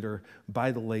encounters Peter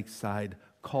by the lakeside,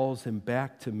 calls him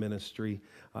back to ministry.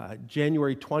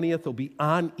 January 20th will be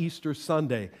on Easter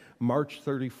Sunday, March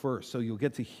 31st. So you'll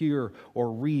get to hear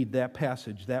or read that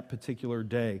passage that particular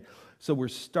day. So we're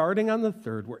starting on the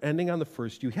 3rd, we're ending on the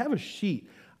 1st. You have a sheet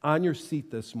on your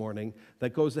seat this morning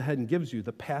that goes ahead and gives you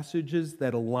the passages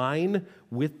that align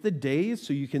with the days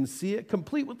so you can see it,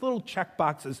 complete with little check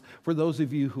boxes for those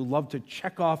of you who love to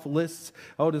check off lists.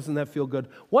 Oh, doesn't that feel good?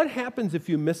 What happens if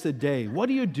you miss a day? What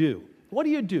do you do? What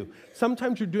do you do?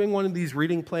 Sometimes you're doing one of these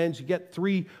reading plans, you get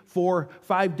 3, 4,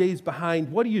 5 days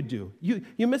behind. What do?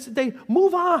 You miss a day,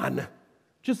 move on.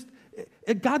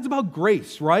 God's about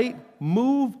grace, right?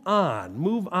 Move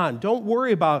on. Don't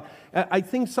worry about, I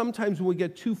think sometimes when we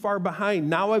get too far behind,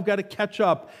 now I've got to catch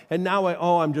up, and now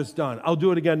I'm just done. I'll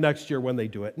do it again next year when they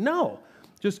do it. No,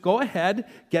 just go ahead,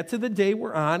 get to the day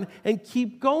we're on, and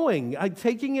keep going.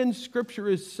 Taking in Scripture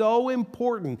is so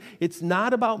important. It's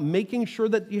not about making sure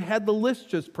that you had the list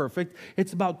just perfect.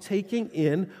 It's about taking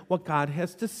in what God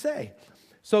has to say.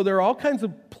 So there are all kinds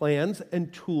of plans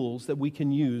and tools that we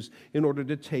can use in order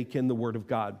to take in the Word of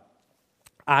God.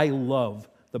 I love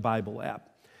the Bible app.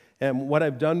 And what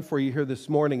I've done for you here this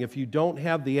morning, if you don't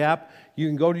have the app, you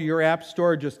can go to your app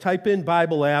store, just type in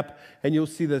Bible app, and you'll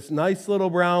see this nice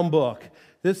little brown book.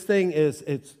 This thing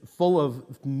it's full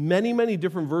of many, many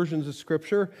different versions of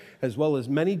Scripture, as well as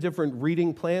many different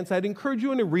reading plans. I'd encourage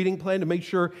you in a reading plan to make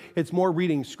sure it's more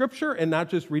reading Scripture and not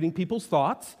just reading people's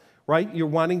thoughts. Right? You're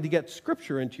wanting to get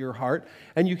Scripture into your heart,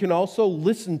 and you can also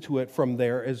listen to it from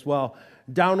there as well.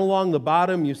 Down along the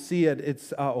bottom, you see it.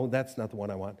 That's not the one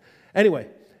I want. Anyway,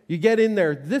 You get in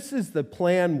there. This is the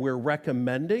plan we're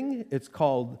recommending. It's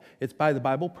by the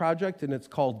Bible Project, and it's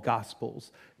called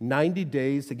Gospels. 90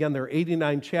 days. Again, there are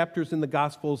 89 chapters in the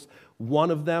Gospels. One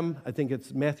of them, I think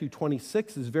it's Matthew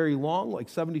 26, is very long, like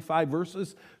 75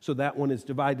 verses. So that one is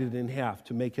divided in half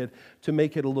to make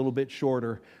it a little bit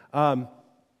shorter. So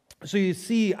you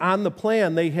see on the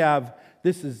plan they have,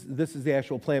 this is the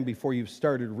actual plan before you've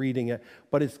started reading it,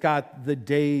 but it's got the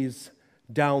days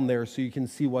down there so you can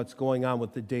see what's going on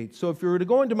with the dates. So if you were to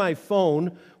go into my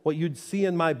phone, what you'd see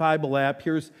in my Bible app,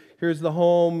 here's the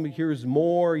home, here's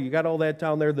more, you got all that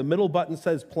down there. The middle button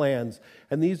says plans,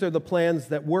 and these are the plans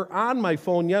that were on my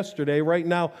phone yesterday. Right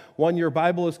now, 1 year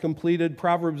Bible is completed,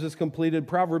 Proverbs is completed,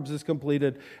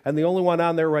 and the only one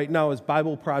on there right now is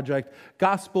Bible Project,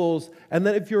 Gospels, and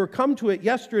then if you were come to it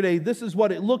yesterday, this is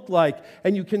what it looked like,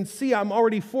 and you can see I'm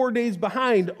already 4 days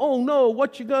behind. Oh no,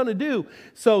 what you gonna do?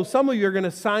 So some of you are gonna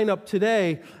sign up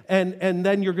today, and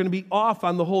then you're gonna be off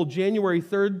on the whole January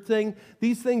 3rd thing.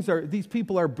 These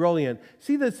people are brilliant.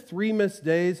 See this 3 missed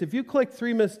days? If you click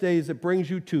 3 missed days, it brings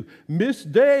you to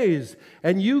missed days.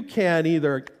 And you can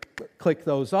either click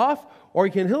those off, or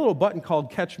you can hit a little button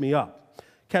called Catch Me Up.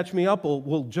 Catch Me Up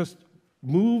will just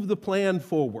move the plan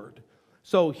forward.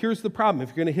 So here's the problem. If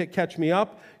you're going to hit Catch Me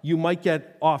Up, you might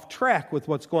get off track with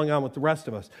what's going on with the rest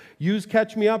of us. Use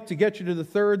Catch Me Up to get you to the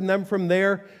 3rd, and then from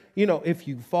there, if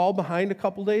you fall behind a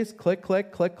couple days, click,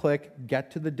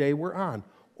 get to the day we're on.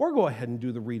 Or go ahead and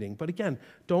do the reading. But again,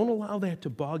 don't allow that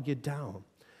to bog you down.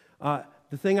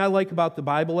 The thing I like about the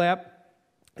Bible app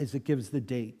is it gives the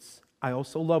dates. I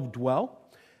also love Dwell,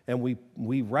 and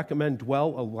we recommend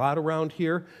Dwell a lot around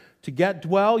here. To get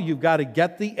Dwell, you've got to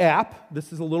get the app.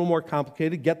 This is a little more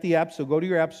complicated. Get the app, so go to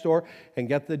your app store and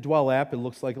get the Dwell app. It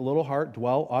looks like a little heart,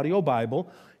 Dwell Audio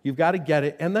Bible. You've got to get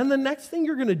it. And then the next thing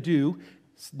you're going to do,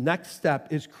 next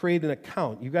step, is create an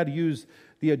account. You've got to use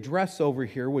the address over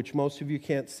here, which most of you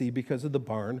can't see because of the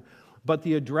barn, but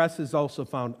the address is also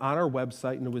found on our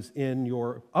website, and it was in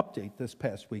your update this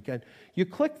past weekend. You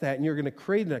click that, and you're going to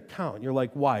create an account. You're like,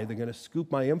 why? They're going to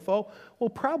scoop my info? Well,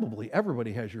 probably.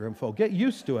 Everybody has your info. Get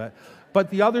used to it.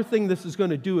 But the other thing this is going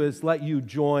to do is let you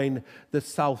join the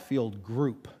Southfield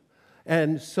group.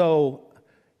 And so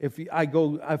if I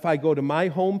go to my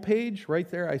homepage, right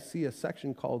there, I see a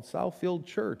section called Southfield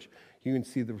Church. You can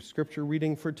see the scripture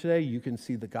reading for today. You can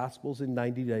see the Gospels in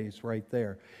 90 days right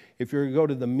there. If you're going to go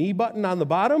to the Me button on the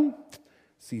bottom,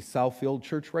 see Southfield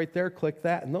Church right there, click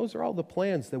that. And those are all the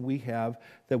plans that we have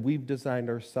that we've designed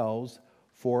ourselves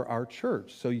for our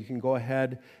church. So you can go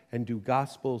ahead and do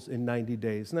Gospels in 90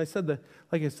 days. And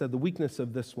like I said, the weakness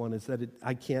of this one is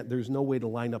that there's no way to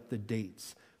line up the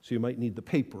dates. So you might need the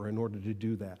paper in order to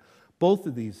do that. Both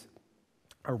of these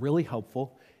are really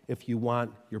helpful if you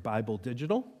want your Bible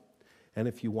digital and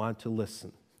if you want to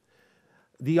listen.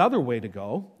 The other way to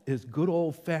go is good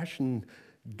old-fashioned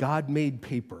God-made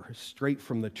paper, straight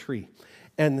from the tree.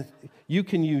 And you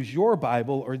can use your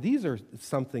Bible, or these are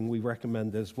something we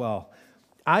recommend as well.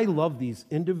 I love these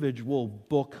individual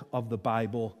book of the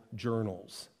Bible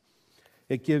journals.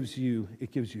 It gives you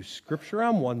scripture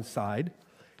on one side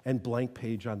and blank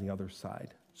page on the other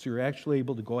side. So you're actually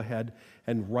able to go ahead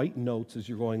and write notes as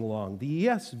you're going along. The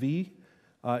ESV,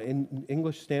 in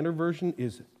English Standard Version,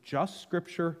 is just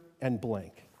scripture and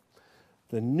blank.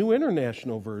 The New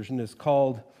International Version is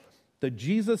called the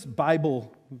Jesus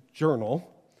Bible Journal,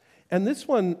 and this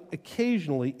one,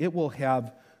 occasionally, it will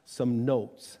have some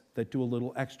notes that do a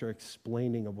little extra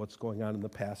explaining of what's going on in the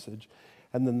passage.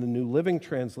 And then the New Living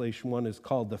Translation one is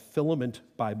called the Filament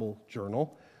Bible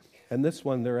Journal. And this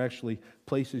one, there are actually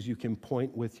places you can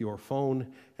point with your phone,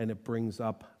 and it brings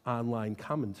up online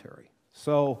commentary.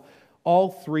 So all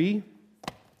three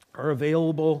are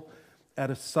available at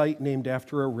a site named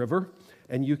after a river,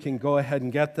 and you can go ahead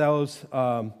and get those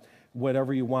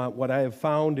whatever you want. What I have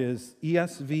found is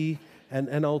ESV and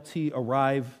NLT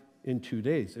arrive in 2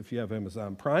 days if you have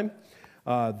Amazon Prime.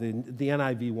 The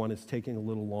NIV one is taking a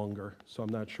little longer, so I'm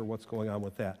not sure what's going on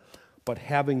with that. But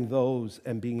having those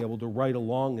and being able to write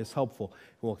along is helpful.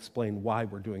 We'll explain why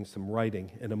we're doing some writing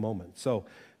in a moment. So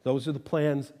those are the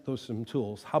plans, those are some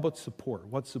tools. How about support?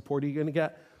 What support are you going to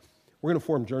get? We're going to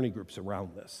form journey groups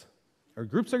around this. Our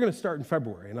groups are going to start in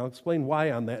February, and I'll explain why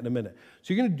on that in a minute.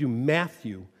 So you're going to do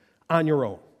Matthew on your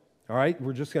own. All right,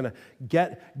 we're just going to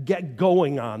get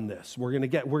going on this. We're going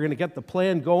to get the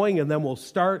plan going, and then we'll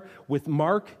start with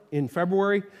Mark in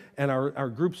February, and our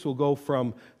groups will go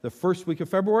from the first week of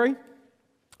February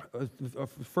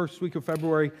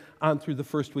on through the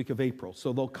first week of April.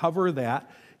 So they'll cover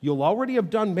that. You'll already have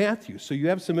done Matthew, so you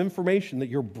have some information that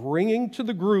you're bringing to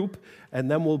the group, and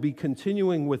then we'll be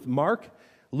continuing with Mark,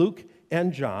 Luke,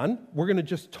 and John. We're going to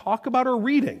just talk about our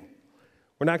reading.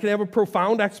 We're not going to have a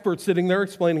profound expert sitting there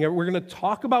explaining it. We're going to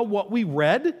talk about what we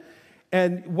read,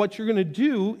 and what you're going to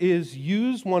do is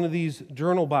use one of these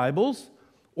journal Bibles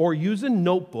or use a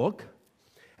notebook,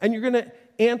 and you're going to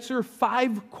answer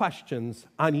 5 questions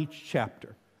on each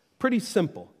chapter. Pretty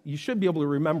simple. You should be able to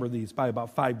remember these by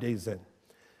about 5 days in.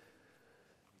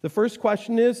 The first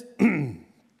question is,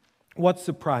 what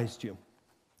surprised you?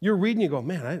 You're reading, you go,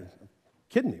 man, I'm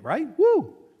kidding me, right?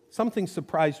 Woo! Something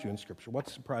surprised you in Scripture. What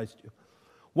surprised you?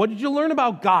 What did you learn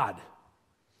about God?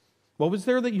 What was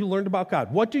there that you learned about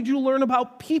God? What did you learn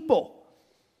about people?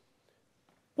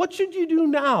 What should you do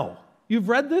now? You've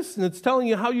read this, and it's telling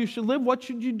you how you should live. What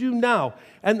should you do now?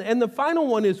 And the final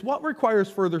one is, what requires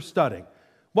further studying?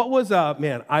 What was,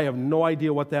 man, I have no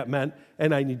idea what that meant,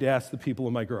 and I need to ask the people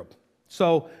in my group.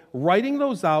 So writing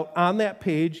those out on that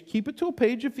page, keep it to a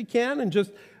page if you can, and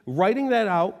just writing that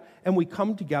out, and we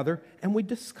come together and we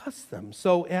discuss them.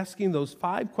 So asking those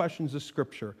 5 questions of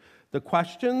Scripture. The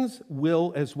questions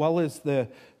will, as well as the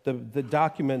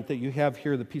document that you have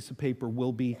here, the piece of paper,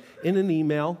 will be in an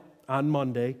email on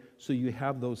Monday, so you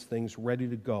have those things ready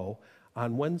to go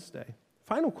on Wednesday.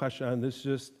 Final question on this is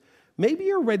just, maybe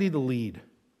you're ready to lead.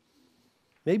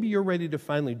 Maybe you're ready to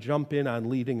finally jump in on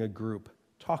leading a group.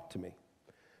 Talk to me.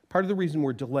 Part of the reason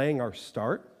we're delaying our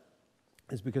start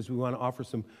is because we want to offer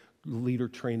some leader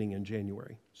training in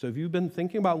January. So if you've been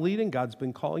thinking about leading, God's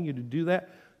been calling you to do that,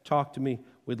 talk to me.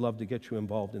 We'd love to get you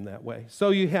involved in that way. So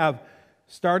you have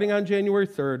starting on January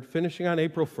 3rd, finishing on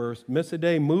April 1st, miss a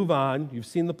day, move on. You've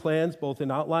seen the plans both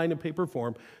in outline and paper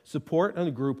form, support on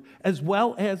the group, as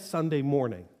well as Sunday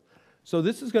morning. So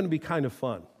this is going to be kind of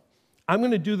fun. I'm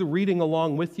going to do the reading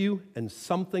along with you, and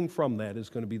something from that is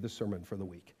going to be the sermon for the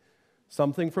week.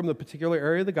 Something from the particular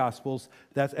area of the Gospels.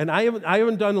 And I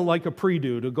haven't done like a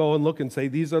pre-do to go and look and say,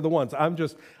 these are the ones.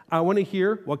 I want to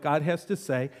hear what God has to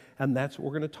say, and that's what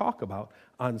we're going to talk about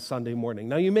on Sunday morning.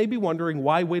 Now, you may be wondering,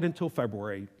 why wait until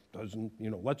February?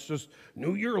 Let's just,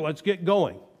 New Year, let's get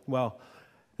going. Well,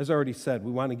 as I already said,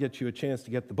 we want to get you a chance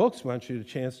to get the books. We want you a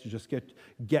chance to just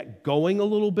get going a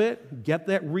little bit, get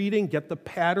that reading, get the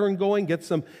pattern going, get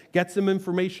some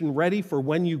information ready for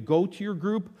when you go to your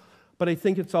group. But I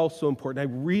think it's also important.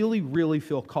 I really, really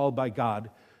feel called by God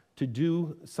to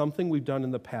do something we've done in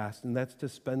the past, and that's to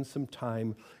spend some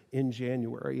time in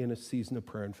January in a season of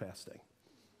prayer and fasting.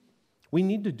 We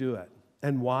need to do it.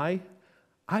 And why?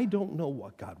 I don't know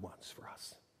what God wants for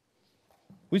us.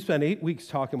 We spent 8 weeks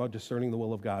talking about discerning the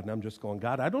will of God, and I'm just going,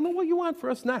 God, I don't know what you want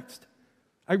for us next.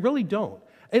 I really don't.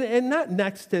 And not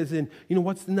next as in,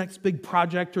 what's the next big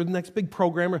project or the next big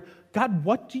program? God,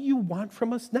 what do you want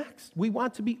from us next? We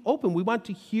want to be open. We want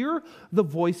to hear the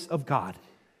voice of God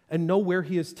and know where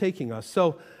He is taking us.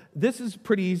 So this is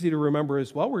pretty easy to remember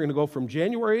as well. We're going to go from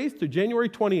January 8th to January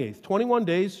 28th, 21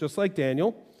 days, just like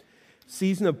Daniel.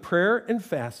 Season of prayer and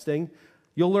fasting.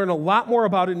 You'll learn a lot more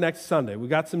about it next Sunday. We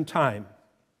got some time.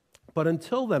 But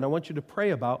until then, I want you to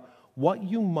pray about what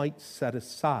you might set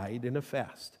aside in a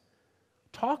fast.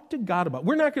 Talk to God about it.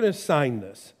 We're not going to assign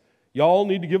this. Y'all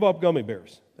need to give up gummy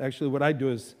bears. Actually, what I do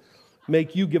is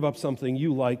make you give up something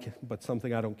you like, but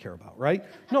something I don't care about, right?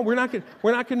 No, we're not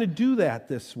going to do that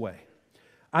this way.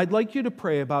 I'd like you to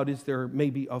pray about, is there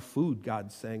maybe a food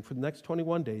God's saying for the next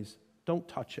 21 days, don't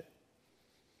touch it?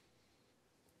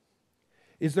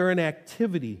 Is there an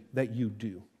activity that you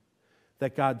do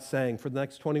that God's saying for the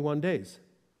next 21 days?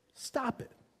 Stop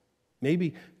it.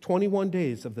 Maybe 21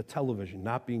 days of the television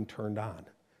not being turned on.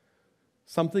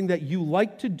 Something that you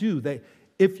like to do that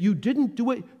if you didn't do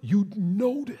it, you'd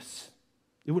notice.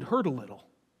 It would hurt a little.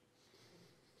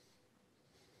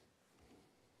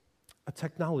 A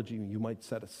technology you might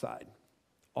set aside.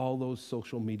 All those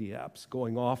social media apps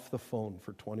going off the phone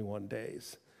for 21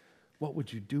 days. What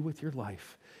would you do with your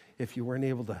life if you weren't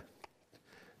able to?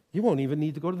 You won't even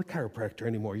need to go to the chiropractor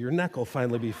anymore. Your neck will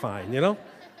finally be fine,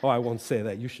 Oh, I won't say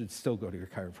that. You should still go to your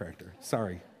chiropractor.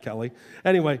 Sorry, Kelly.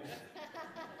 Anyway,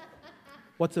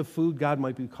 what's a food God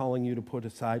might be calling you to put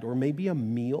aside? Or maybe a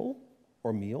meal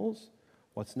or meals?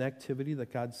 What's an activity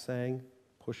that God's saying,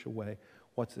 push away?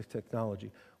 What's the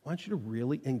technology? I want you to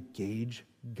really engage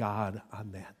God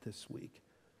on that this week.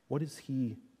 What is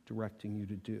He directing you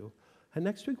to do? And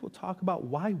next week we'll talk about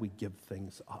why we give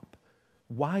things up,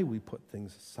 why we put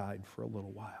things aside for a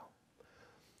little while.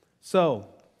 So,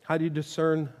 how do you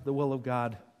discern the will of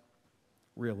God?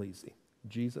 Real easy.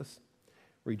 Jesus,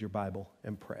 read your Bible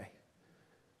and pray.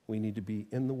 We need to be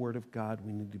in the Word of God.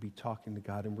 We need to be talking to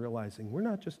God and realizing we're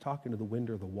not just talking to the wind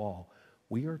or the wall.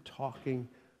 We are talking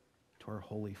to our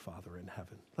Holy Father in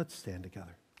heaven. Let's stand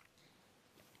together.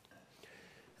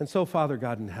 And so, Father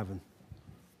God in heaven,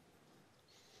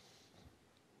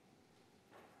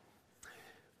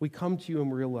 We come to you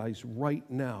and realize right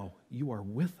now you are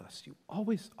with us. You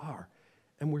always are.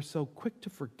 And we're so quick to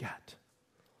forget.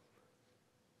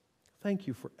 Thank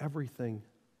you for everything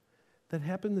that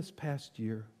happened this past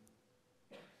year.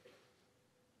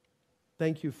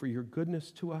 Thank you for your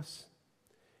goodness to us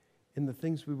in the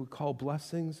things we would call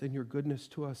blessings, and your goodness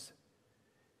to us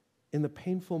in the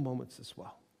painful moments as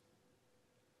well.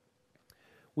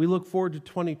 We look forward to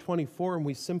 2024 and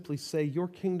we simply say, your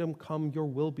kingdom come, your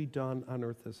will be done on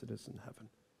earth as it is in heaven.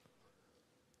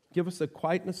 Give us a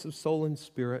quietness of soul and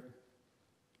spirit,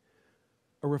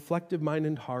 a reflective mind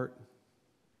and heart,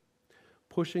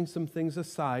 pushing some things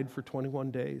aside for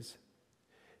 21 days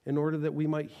in order that we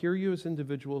might hear you as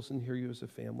individuals and hear you as a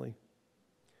family.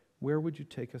 Where would you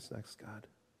take us next, God?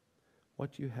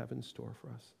 What do you have in store for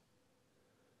us?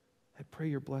 I pray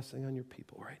your blessing on your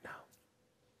people right now.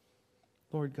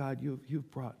 Lord God, you've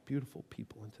brought beautiful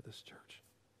people into this church.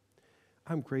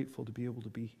 I'm grateful to be able to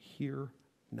be here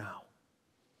now.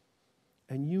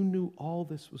 And you knew all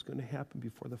this was going to happen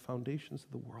before the foundations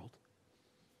of the world.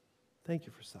 Thank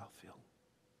you for Southfield.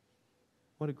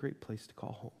 What a great place to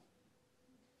call home.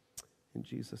 In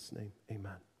Jesus' name,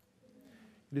 amen.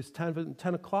 It is 10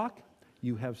 o'clock.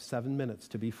 You have 7 minutes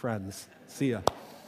to be friends. See ya.